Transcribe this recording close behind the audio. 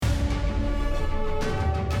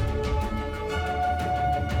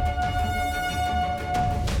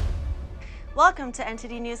Welcome to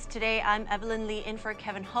NTD News Today. I'm Evelyn Lee in for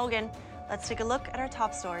Kevin Hogan. Let's take a look at our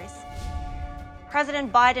top stories.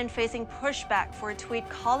 President Biden facing pushback for a tweet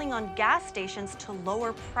calling on gas stations to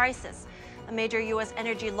lower prices. A major U.S.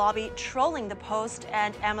 energy lobby trolling the post,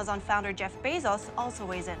 and Amazon founder Jeff Bezos also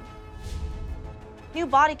weighs in. New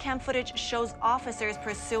body cam footage shows officers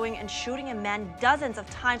pursuing and shooting a man dozens of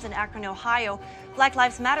times in Akron, Ohio. Black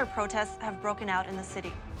Lives Matter protests have broken out in the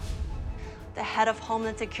city. The head of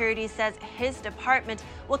Homeland Security says his department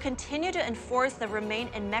will continue to enforce the Remain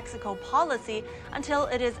in Mexico policy until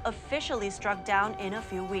it is officially struck down in a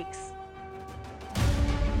few weeks.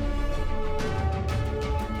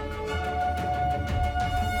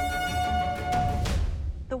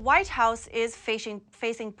 The White House is facing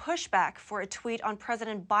pushback for a tweet on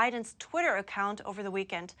President Biden's Twitter account over the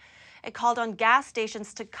weekend. It called on gas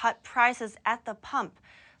stations to cut prices at the pump.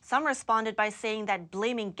 Some responded by saying that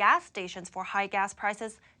blaming gas stations for high gas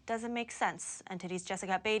prices doesn't make sense. NTD's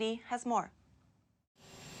Jessica Beatty has more.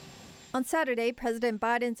 On Saturday, President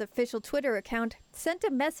Biden's official Twitter account sent a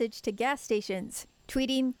message to gas stations,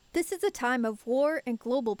 tweeting, "This is a time of war and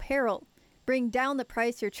global peril. Bring down the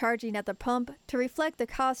price you're charging at the pump to reflect the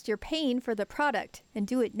cost you're paying for the product, and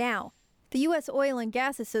do it now." The U.S. Oil and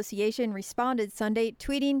Gas Association responded Sunday,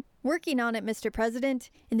 tweeting, "Working on it, Mr. President.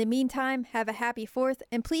 In the meantime, have a happy 4th,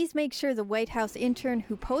 and please make sure the White House intern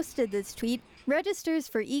who posted this tweet registers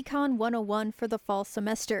for Econ 101 for the fall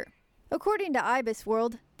semester." According to IBIS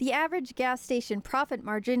World, the average gas station profit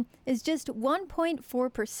margin is just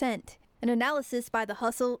 1.4%. An analysis by The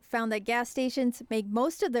Hustle found that gas stations make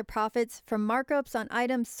most of their profits from markups on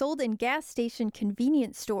items sold in gas station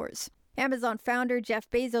convenience stores. Amazon founder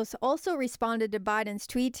Jeff Bezos also responded to Biden's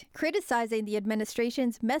tweet, criticizing the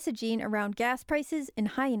administration's messaging around gas prices and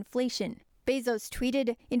high inflation. Bezos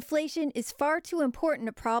tweeted, "Inflation is far too important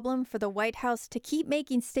a problem for the White House to keep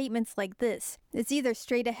making statements like this. It's either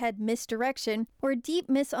straight-ahead misdirection or a deep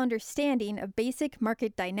misunderstanding of basic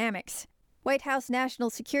market dynamics." White House National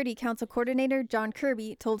Security Council Coordinator John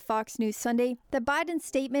Kirby told Fox News Sunday that Biden's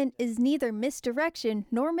statement is neither misdirection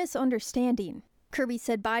nor misunderstanding. Kirby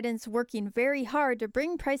said Biden's working very hard to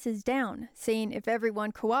bring prices down, saying if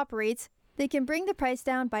everyone cooperates, they can bring the price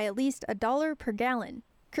down by at least $1 per gallon.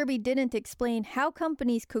 Kirby didn't explain how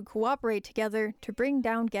companies could cooperate together to bring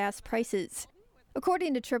down gas prices.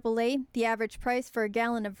 According to AAA, the average price for a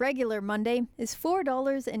gallon of regular Monday is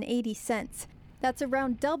 $4.80. That's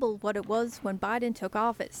around double what it was when Biden took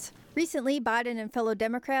office. Recently, Biden and fellow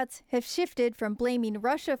Democrats have shifted from blaming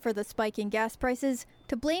Russia for the spike in gas prices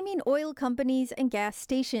to blaming oil companies and gas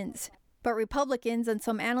stations. But Republicans and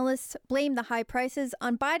some analysts blame the high prices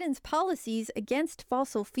on Biden's policies against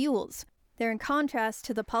fossil fuels. They're in contrast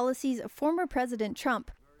to the policies of former President Trump,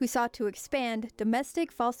 who sought to expand domestic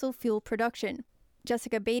fossil fuel production.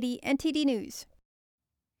 Jessica Beatty, NTD News.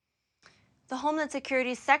 The Homeland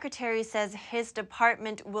Security Secretary says his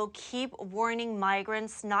department will keep warning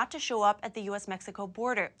migrants not to show up at the U.S.-Mexico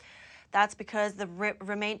border. That's because the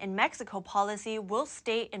Remain in Mexico policy will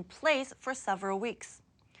stay in place for several weeks.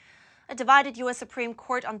 A divided U.S. Supreme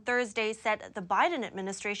Court on Thursday said the Biden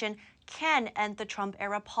administration can end the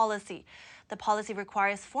Trump-era policy. The policy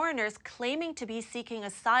requires foreigners claiming to be seeking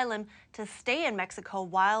asylum to stay in Mexico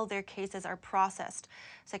while their cases are processed.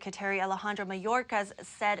 Secretary Alejandro Mayorkas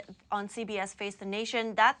said on CBS Face the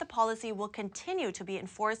Nation that the policy will continue to be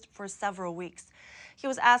enforced for several weeks. He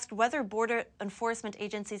was asked whether border enforcement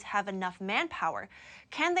agencies have enough manpower.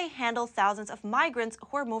 Can they handle thousands of migrants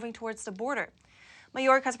who are moving towards the border?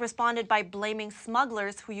 Mayorkas responded by blaming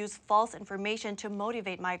smugglers who use false information to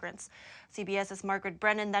motivate migrants. CBS's Margaret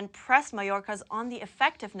Brennan then pressed Mayorkas on the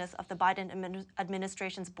effectiveness of the Biden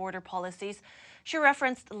administration's border policies. She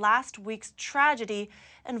referenced last week's tragedy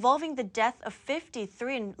involving the death of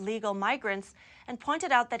 53 illegal migrants and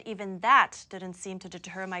pointed out that even that didn't seem to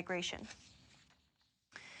deter migration.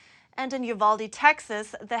 And in Uvalde,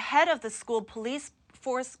 Texas, the head of the school police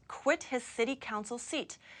force quit his city council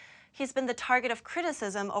seat. He's been the target of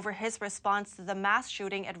criticism over his response to the mass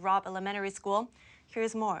shooting at Robb Elementary School.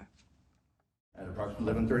 Here's more. At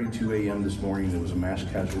approximately 11:32 a.m. this morning, there was a mass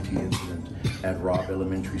casualty incident at Robb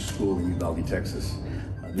Elementary School in Uvalde, Texas.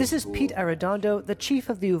 This is Pete Arredondo, the chief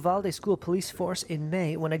of the Uvalde School Police Force, in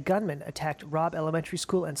May when a gunman attacked Robb Elementary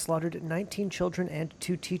School and slaughtered 19 children and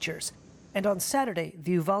 2 teachers. And on Saturday,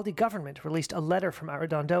 the Uvalde government released a letter from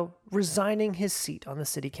Arredondo resigning his seat on the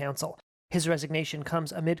city council. His resignation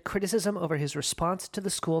comes amid criticism over his response to the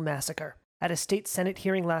school massacre. At a state Senate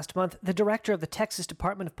hearing last month, the director of the Texas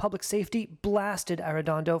Department of Public Safety blasted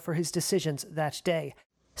Arredondo for his decisions that day.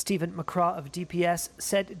 Stephen McCraw of DPS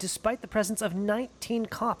said despite the presence of 19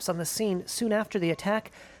 cops on the scene soon after the attack,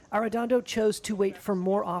 Arredondo chose to wait for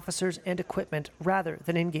more officers and equipment rather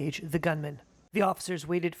than engage the gunman. The officers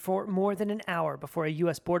waited for more than an hour before a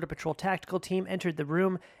U.S. Border Patrol tactical team entered the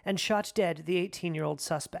room and shot dead the 18-year-old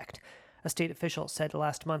suspect. A state official said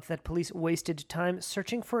last month that police wasted time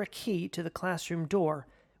searching for a key to the classroom door,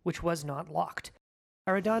 which was not locked.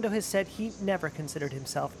 Arredondo has said he never considered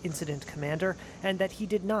himself incident commander and that he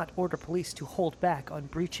did not order police to hold back on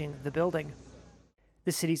breaching the building.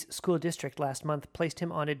 The city's school district last month placed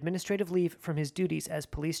him on administrative leave from his duties as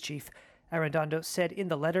police chief. Arredondo said in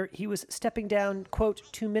the letter he was stepping down, quote,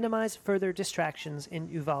 to minimize further distractions in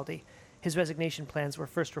Uvalde. His resignation plans were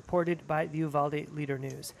first reported by the Uvalde Leader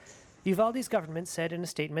News. Uvalde's government said in a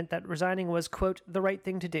statement that resigning was, quote, the right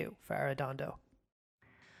thing to do for Arredondo.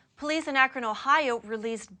 Police in Akron, Ohio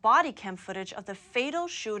released body cam footage of the fatal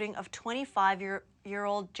shooting of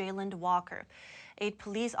 25-year-old Jayland Walker. 8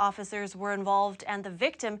 police officers were involved, and the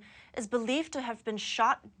victim is believed to have been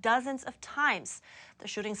shot dozens of times. The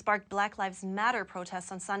shooting sparked Black Lives Matter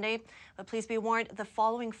protests on Sunday, but please be warned, the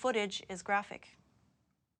following footage is graphic.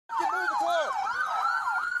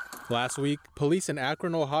 Last week, police in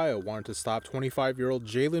Akron, Ohio wanted to stop 25-year-old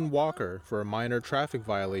Jayland Walker for a minor traffic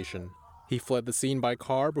violation. He fled the scene by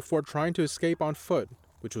car before trying to escape on foot,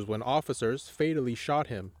 which was when officers fatally shot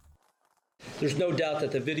him. There's no doubt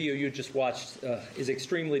that the video you just watched is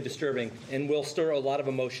extremely disturbing and will stir a lot of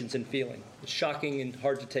emotions and feeling. It's shocking and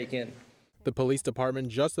hard to take in. The police department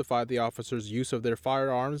justified the officers' use of their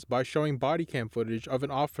firearms by showing body cam footage of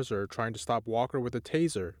an officer trying to stop Walker with a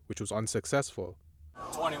taser, which was unsuccessful.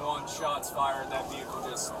 21 shots fired. That vehicle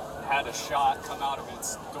just had a shot come out of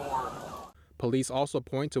its door. Police also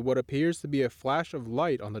point to what appears to be a flash of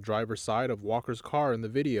light on the driver's side of Walker's car in the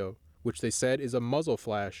video, which they said is a muzzle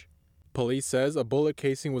flash. Police says a bullet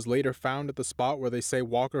casing was later found at the spot where they say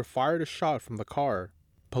Walker fired a shot from the car.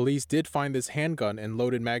 Police did find this handgun and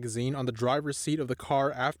loaded magazine on the driver's seat of the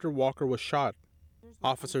car after Walker was shot.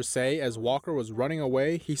 Officers say as Walker was running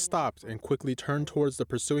away, he stopped and quickly turned towards the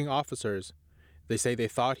pursuing officers. They say they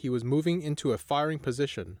thought he was moving into a firing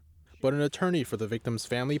position. But an attorney for the victim's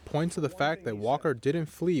family points to the fact that Walker didn't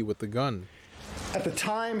flee with the gun. At the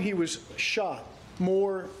time he was shot,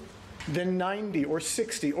 more than 90 or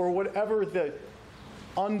 60 or whatever the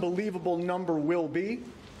unbelievable number will be,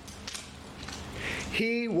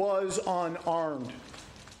 he was unarmed.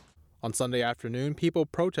 On Sunday afternoon, people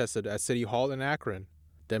protested at City Hall in Akron.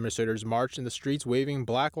 Demonstrators marched in the streets waving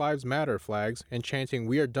Black Lives Matter flags and chanting,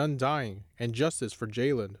 "We are done dying," and justice for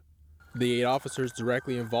Jayland. The 8 officers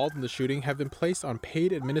directly involved in the shooting have been placed on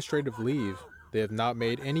paid administrative leave. They have not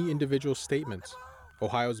made any individual statements.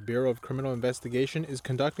 Ohio's Bureau of Criminal Investigation is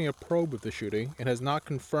conducting a probe of the shooting and has not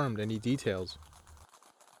confirmed any details.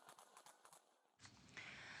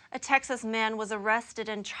 A Texas man was arrested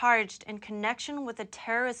and charged in connection with a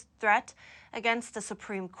terrorist threat against the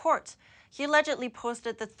Supreme Court. He allegedly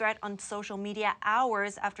posted the threat on social media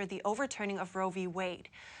hours after the overturning of Roe v. Wade.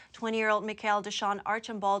 20-year-old Mikhail Deshaun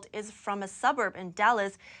Archambault is from a suburb in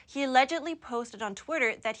Dallas. He allegedly posted on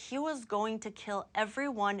Twitter that he was going to kill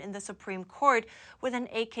everyone in the Supreme Court with an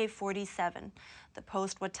AK-47. The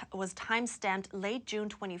post was time-stamped late June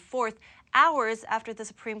 24th, hours after the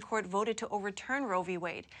Supreme Court voted to overturn Roe v.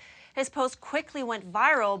 Wade. His post quickly went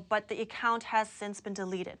viral, but the account has since been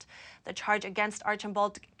deleted. The charge against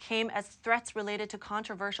Archambault came as threats related to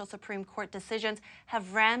controversial Supreme Court decisions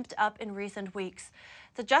have ramped up in recent weeks.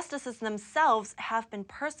 The justices themselves have been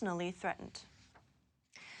personally threatened.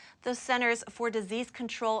 The Centers for Disease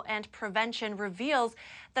Control and Prevention reveals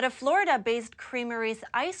that a Florida-based creamery's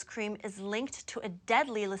ice cream is linked to a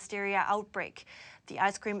deadly listeria outbreak. The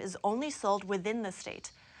ice cream is only sold within the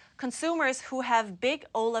state. Consumers who have Big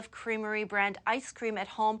Olaf Creamery brand ice cream at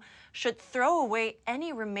home should throw away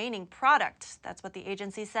any remaining product. That's what the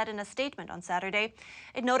agency said in a statement on Saturday.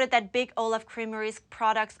 It noted that Big Olaf Creamery's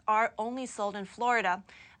products are only sold in Florida.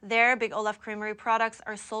 There, Big Olaf Creamery products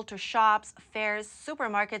are sold to shops, fairs,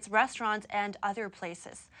 supermarkets, restaurants, and other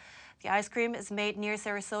places. The ice cream is made near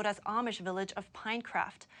Sarasota's Amish village of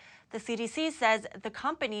Pinecraft. The CDC says the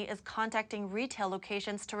company is contacting retail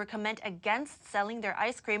locations to recommend against selling their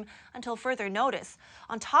ice cream until further notice.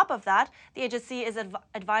 On top of that, the agency is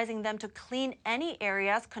advising them to clean any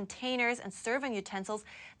areas, containers, and serving utensils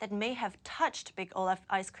that may have touched Big Olaf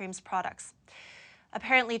Ice Cream's products.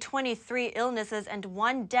 Apparently, 23 illnesses and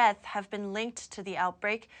 1 death have been linked to the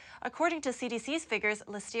outbreak. According to CDC's figures,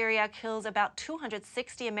 listeria kills about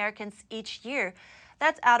 260 Americans each year.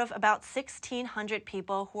 That's out of about 1,600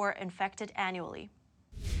 people who are infected annually.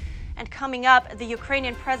 And coming up, the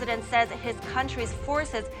Ukrainian president says his country's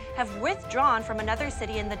forces have withdrawn from another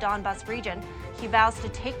city in the Donbas region. He vows to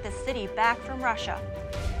take the city back from Russia.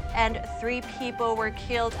 And 3 people were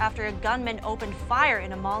killed after a gunman opened fire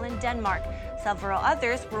in a mall in Denmark. Several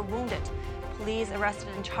others were wounded. Police arrested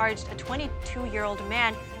and charged a 22-year-old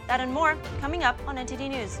man. That and more coming up on NTD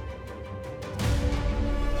News.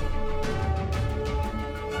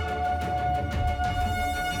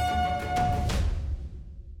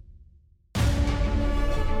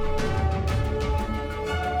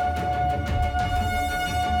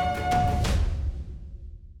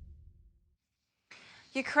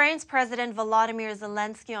 Ukraine's President Volodymyr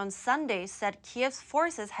Zelensky on Sunday said Kiev's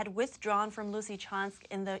forces had withdrawn from Lysychansk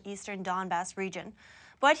in the eastern Donbas region,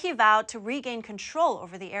 but he vowed to regain control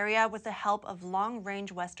over the area with the help of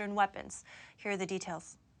long-range Western weapons. Here are the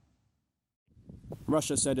details.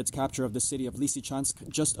 Russia said its capture of the city of Lysychansk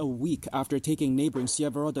just a week after taking neighboring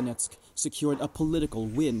Syeverodonetsk secured a political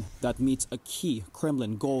win that meets a key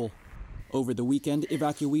Kremlin goal. Over the weekend,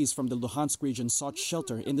 evacuees from the Luhansk region sought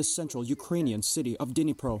shelter in the central Ukrainian city of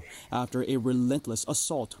Dnipro after a relentless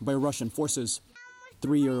assault by Russian forces.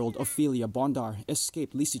 3-year-old Ophelia Bondar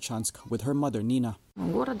escaped Lysychansk with her mother Nina.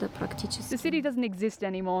 The city doesn't exist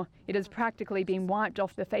anymore. It has practically been wiped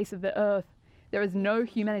off the face of the earth. There is no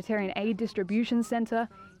humanitarian aid distribution center.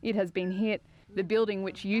 It has been hit. The building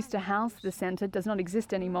which used to house the center does not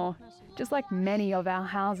exist anymore, just like many of our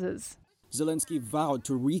houses. Zelensky vowed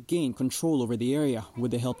to regain control over the area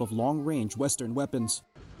with the help of long-range Western weapons.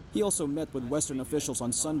 He also met with Western officials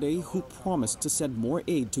on Sunday who promised to send more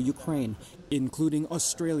aid to Ukraine, including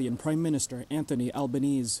Australian Prime Minister Anthony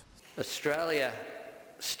Albanese. Australia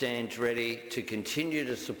stands ready to continue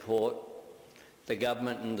to support the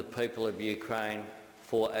government and the people of Ukraine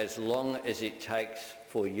for as long as it takes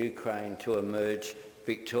for Ukraine to emerge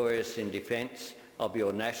victorious in defence of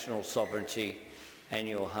your national sovereignty and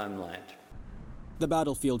your homeland. The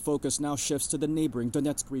battlefield focus now shifts to the neighboring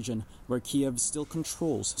Donetsk region, where Kiev still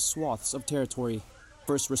controls swaths of territory.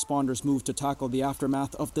 First responders moved to tackle the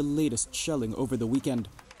aftermath of the latest shelling over the weekend.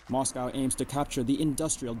 Moscow aims to capture the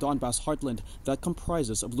industrial Donbas heartland that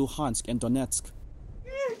comprises of Luhansk and Donetsk.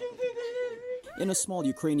 In a small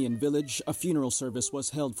Ukrainian village, a funeral service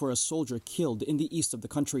was held for a soldier killed in the east of the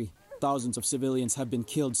country. Thousands of civilians have been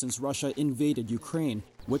killed since Russia invaded Ukraine,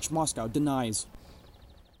 which Moscow denies.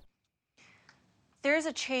 There is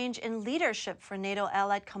a change in leadership for NATO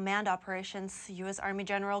Allied Command Operations. U.S. Army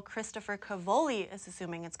General Christopher Cavoli is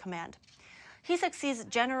assuming its command. He succeeds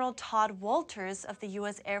General Todd Walters of the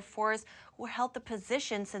U.S. Air Force, who held the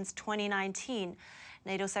position since 2019.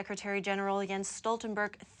 NATO Secretary General Jens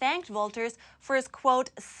Stoltenberg thanked Walters for his,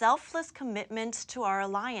 quote, selfless commitment to our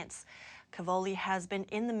alliance. Cavoli has been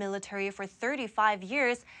in the military for 35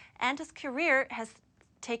 years, and his career has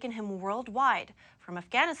taken him worldwide, from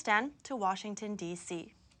Afghanistan to Washington,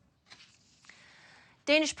 D.C.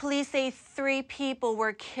 Danish police say 3 people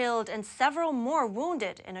were killed and several more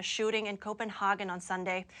wounded in a shooting in Copenhagen on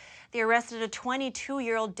Sunday. They arrested a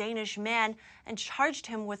 22-year-old Danish man and charged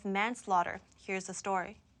him with manslaughter. Here's the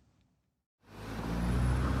story.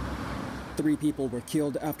 3 people were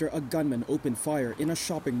killed after a gunman opened fire in a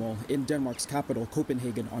shopping mall in Denmark's capital,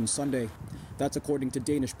 Copenhagen, on Sunday. That's according to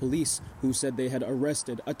Danish police, who said they had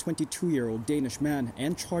arrested a 22-year-old Danish man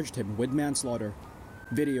and charged him with manslaughter.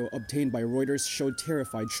 Video obtained by Reuters showed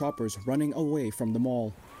terrified shoppers running away from the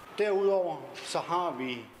mall.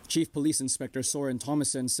 Chief Police Inspector Soren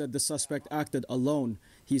Thomasen said the suspect acted alone.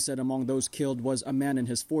 He said among those killed was a man in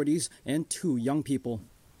his 40s and 2 young people.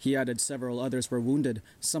 He added several others were wounded,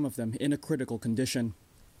 some of them in a critical condition.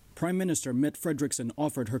 Prime Minister Mette Frederiksen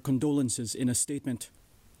offered her condolences in a statement.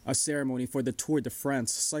 A ceremony for the Tour de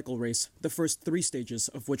France cycle race, the first 3 stages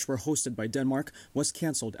of which were hosted by Denmark, was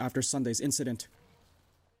cancelled after Sunday's incident.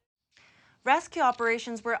 Rescue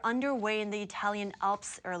operations were underway in the Italian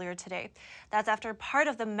Alps earlier today. That's after part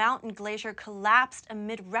of the mountain glacier collapsed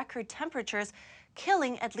amid record temperatures,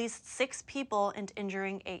 killing at least 6 people and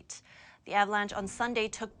injuring 8. The avalanche on Sunday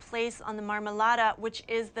took place on the Marmolada, which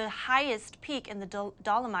is the highest peak in the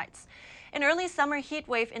Dolomites. An early summer heat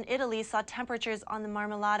wave in Italy saw temperatures on the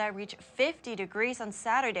Marmolada reach 50 degrees on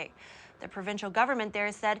Saturday. The provincial government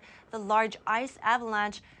there said the large ice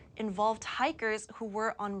avalanche involved hikers who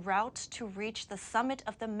were en route to reach the summit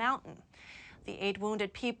of the mountain. The 8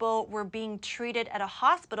 wounded people were being treated at a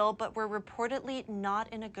hospital but were reportedly not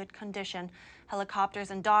in a good condition.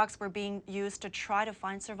 Helicopters and dogs were being used to try to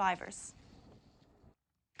find survivors.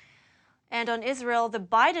 And on Israel, the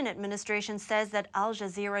Biden administration says that Al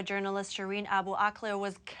Jazeera journalist Shireen Abu Akleh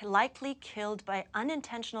was likely killed by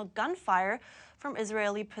unintentional gunfire from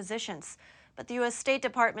Israeli positions. But the U.S. State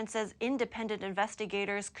Department says independent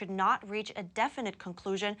investigators could not reach a definite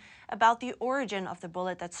conclusion about the origin of the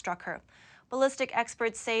bullet that struck her. Ballistic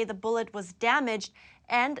experts say the bullet was damaged,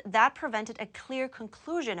 and that prevented a clear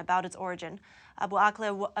conclusion about its origin. Abu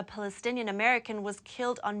Akleh, a Palestinian American, was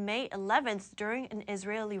killed on May 11th during an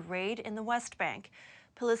Israeli raid in the West Bank.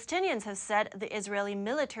 Palestinians have said the Israeli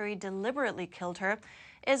military deliberately killed her.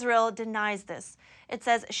 Israel denies this. It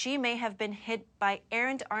says she may have been hit by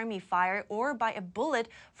errant army fire or by a bullet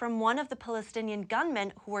from one of the Palestinian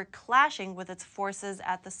gunmen who were clashing with its forces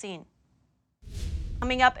at the scene.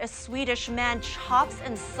 Coming up, a Swedish man chops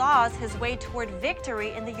and saws his way toward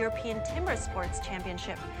victory in the European Timber Sports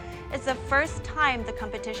Championship. It's the first time the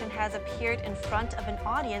competition has appeared in front of an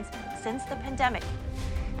audience since the pandemic.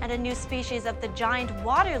 And a new species of the giant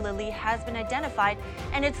water lily has been identified,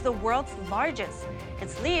 and it's the world's largest.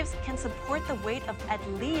 Its leaves can support the weight of at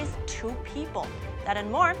least 2 people. That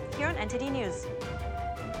and more here on NTD News.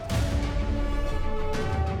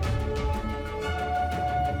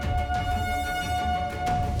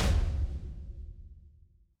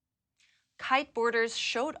 Kiteboarders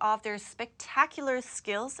showed off their spectacular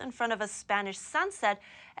skills in front of a Spanish sunset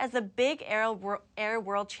as the Big Air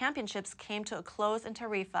World Championships came to a close in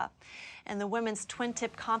Tarifa. In the women's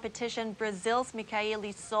twin-tip competition, Brazil's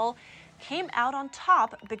Micaele Sol came out on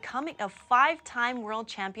top, becoming a 5-time world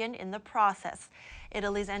champion in the process.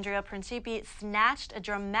 Italy's Andrea Principi snatched a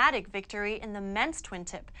dramatic victory in the men's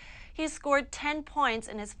twin-tip. He scored 10 points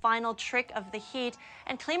in his final trick of the heat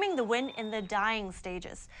and claiming the win in the dying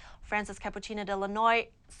stages. Frances Cappuccina de Lannoy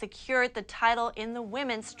secured the title in the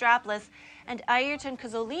women's strapless, and Ayrton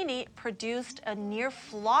Cozzolini produced a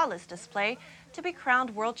near-flawless display to be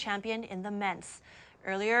crowned world champion in the men's.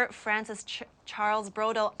 Earlier, France's Charles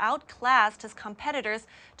Brodel outclassed his competitors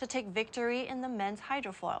to take victory in the men's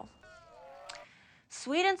hydrofoil.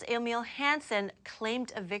 Sweden's Emil Hansen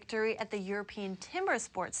claimed a victory at the European Timber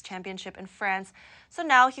Sports Championship in France, so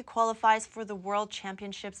now he qualifies for the World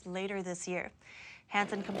Championships later this year.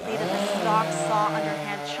 Hansen completed the stock, saw,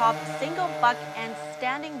 underhand chop, single buck, and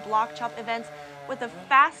standing block chop events with the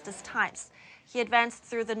fastest times. He advanced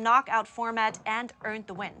through the knockout format and earned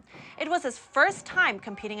the win. It was his first time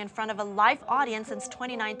competing in front of a live audience since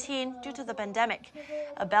 2019 due to the pandemic.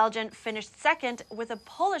 A Belgian finished second, with a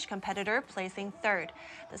Polish competitor placing third.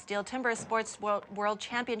 The Steel Timber Sports World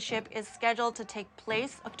Championship is scheduled to take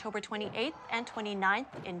place October 28th and 29th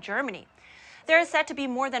in Germany. There are said to be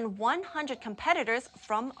more than 100 competitors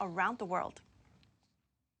from around the world.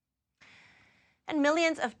 And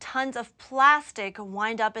millions of tons of plastic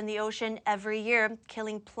wind up in the ocean every year,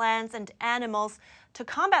 killing plants and animals. To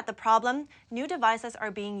combat the problem, new devices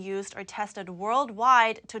are being used or tested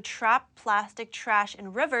worldwide to trap plastic trash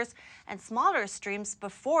in rivers and smaller streams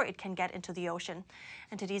before it can get into the ocean.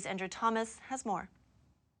 And today's Andrew Thomas has more.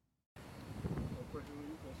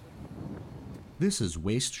 This is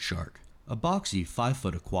Waste Shark, a boxy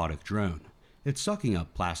 5-foot aquatic drone. It's sucking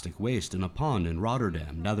up plastic waste in a pond in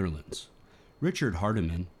Rotterdam, Netherlands. Richard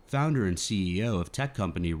Hardiman, founder and CEO of tech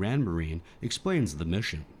company Rand Marine, explains the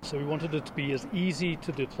mission. So we wanted it to be as easy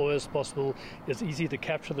to deploy as possible, as easy to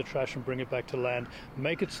capture the trash and bring it back to land,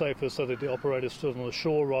 make it safer so that the operator stood on the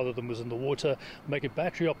shore rather than was in the water, make it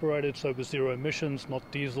battery operated so it was zero emissions,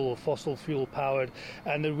 not diesel or fossil fuel powered,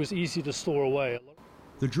 and it was easy to store away.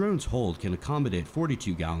 The drone's hold can accommodate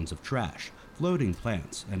 42 gallons of trash, floating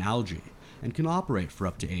plants, and algae, and can operate for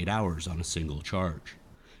up to 8 hours on a single charge.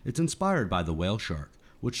 It's inspired by the whale shark,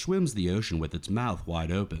 which swims the ocean with its mouth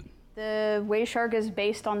wide open. The whale shark is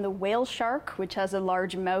based on the whale shark, which has a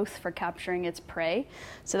large mouth for capturing its prey.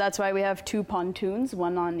 So that's why we have 2 pontoons,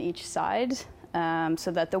 one on each side,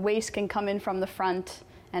 so that the waste can come in from the front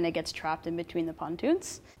and it gets trapped in between the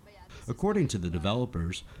pontoons. According to the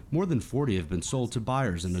developers, more than 40 have been sold to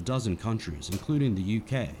buyers in a dozen countries, including the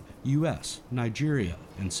UK, US, Nigeria,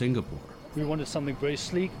 and Singapore. We wanted something very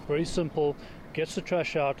sleek, very simple, gets the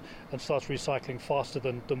trash out and starts recycling faster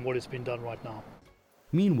than what has been done right now.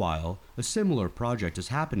 Meanwhile, a similar project is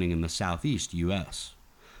happening in the southeast U.S.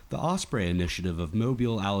 The Osprey initiative of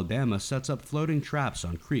Mobile, Alabama sets up floating traps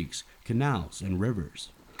on creeks, canals, and rivers.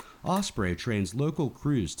 Osprey trains local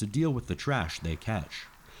crews to deal with the trash they catch.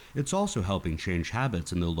 It's also helping change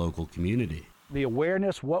habits in the local community. The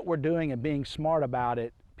awareness, what we're doing, and being smart about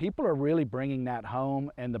it, people are really bringing that home,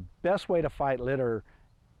 and the best way to fight litter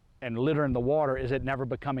and litter in the water is it never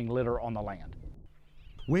becoming litter on the land.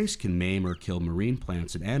 Waste can maim or kill marine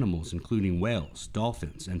plants and animals, including whales,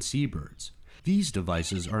 dolphins, and seabirds. These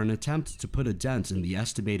devices are an attempt to put a dent in the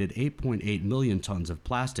estimated 8.8 million tons of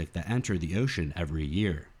plastic that enter the ocean every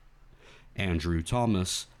year. Andrew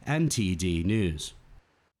Thomas, NTD News.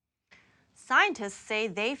 scientists say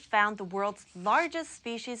they found the world's largest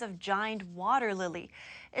species of giant water lily.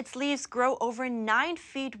 Its leaves grow over 9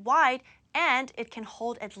 feet wide and it can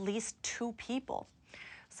hold at least 2 people.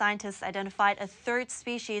 Scientists identified a third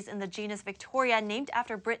species in the genus Victoria, named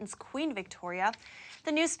after Britain's Queen Victoria.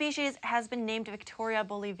 The new species has been named Victoria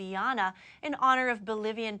boliviana in honor of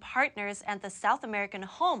Bolivian partners and the South American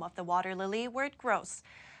home of the water lily, where it grows.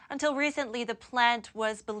 Until recently, the plant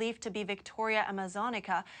was believed to be Victoria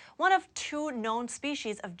amazonica, one of 2 known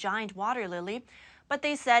species of giant water lily, but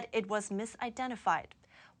they said it was misidentified.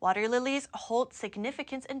 Water lilies hold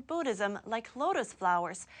significance in Buddhism like lotus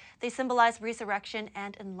flowers. They symbolize resurrection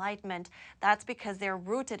and enlightenment. That's because they're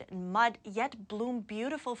rooted in mud, yet bloom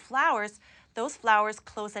beautiful flowers. Those flowers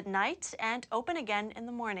close at night and open again in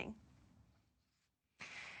the morning.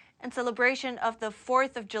 In celebration of the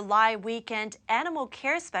 4th of July weekend, animal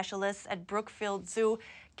care specialists at Brookfield Zoo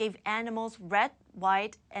gave animals red,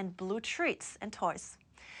 white, and blue treats and toys.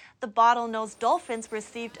 The bottlenose dolphins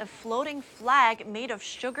received a floating flag made of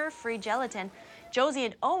sugar-free gelatin. Josie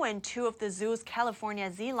and Owen, 2 of the zoo's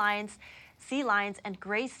California sea lions, and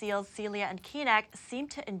gray seals, Celia and Keenak,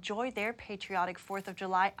 seemed to enjoy their patriotic 4th of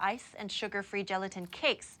July ice and sugar-free gelatin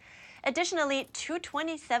cakes. Additionally, 2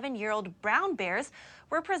 27-year-old brown bears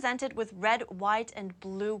were presented with red, white, and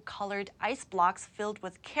blue colored ice blocks filled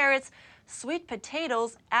with carrots, sweet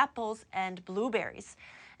potatoes, apples, and blueberries.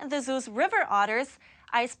 And the zoo's river otters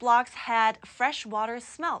ice blocks had freshwater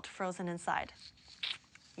smelt frozen inside.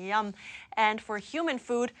 Yum. And for human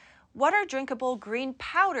food, what are drinkable green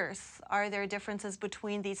powders? Are there differences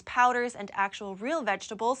between these powders and actual real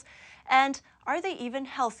vegetables? And are they even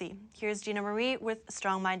healthy? Here's Gina Marie with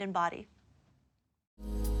Strong Mind and Body.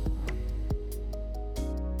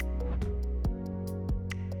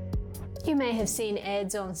 You may have seen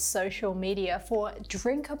ads on social media for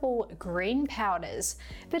drinkable green powders,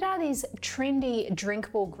 but are these trendy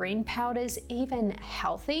drinkable green powders even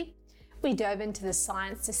healthy? We dove into the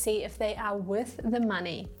science to see if they are worth the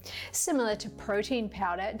money. Similar to protein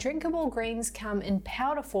powder, drinkable greens come in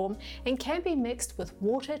powder form and can be mixed with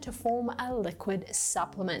water to form a liquid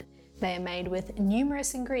supplement. They are made with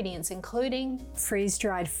numerous ingredients including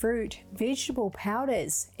freeze-dried fruit, vegetable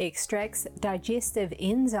powders, extracts, digestive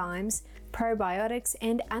enzymes, probiotics,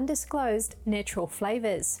 and undisclosed natural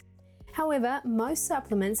flavors. However, most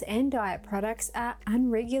supplements and diet products are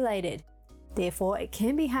unregulated. Therefore, it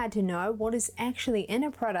can be hard to know what is actually in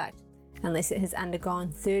a product unless it has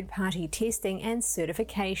undergone third-party testing and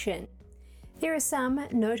certification. There are some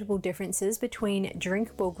notable differences between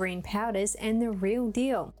drinkable green powders and the real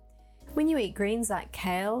deal. When you eat greens like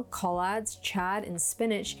kale, collards, chard, and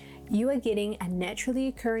spinach, you are getting a naturally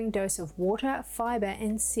occurring dose of water, fiber,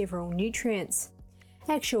 and several nutrients.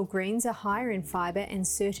 Actual greens are higher in fiber and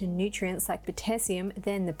certain nutrients like potassium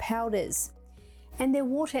than the powders, and their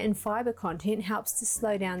water and fiber content helps to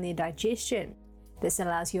slow down their digestion. This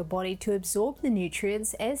allows your body to absorb the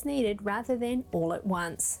nutrients as needed rather than all at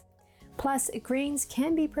once. Plus, greens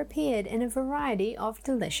can be prepared in a variety of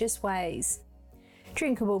delicious ways.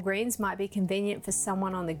 Drinkable greens might be convenient for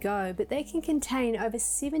someone on the go, but they can contain over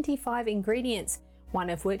 75 ingredients, one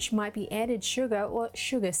of which might be added sugar or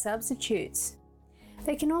sugar substitutes.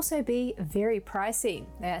 They can also be very pricey.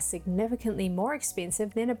 They are significantly more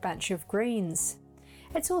expensive than a bunch of greens.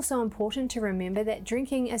 It's also important to remember that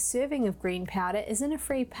drinking a serving of green powder isn't a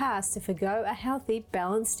free pass to forgo a healthy,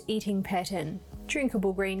 balanced eating pattern.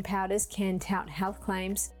 Drinkable green powders can tout health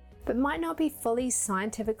claims, but might not be fully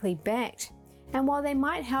scientifically backed. And while they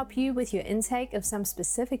might help you with your intake of some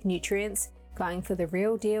specific nutrients, going for the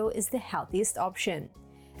real deal is the healthiest option.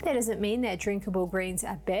 That doesn't mean that drinkable greens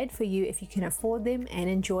are bad for you if you can afford them and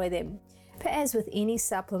enjoy them. But as with any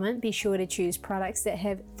supplement, be sure to choose products that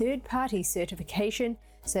have third-party certification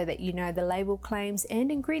so that you know the label claims and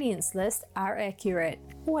ingredients list are accurate.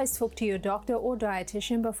 Always talk to your doctor or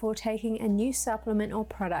dietitian before taking a new supplement or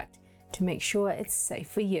product to make sure it's safe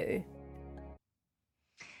for you.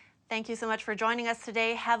 Thank you so much for joining us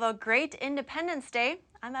today. Have a great Independence Day.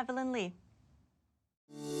 I'm Evelyn Lee.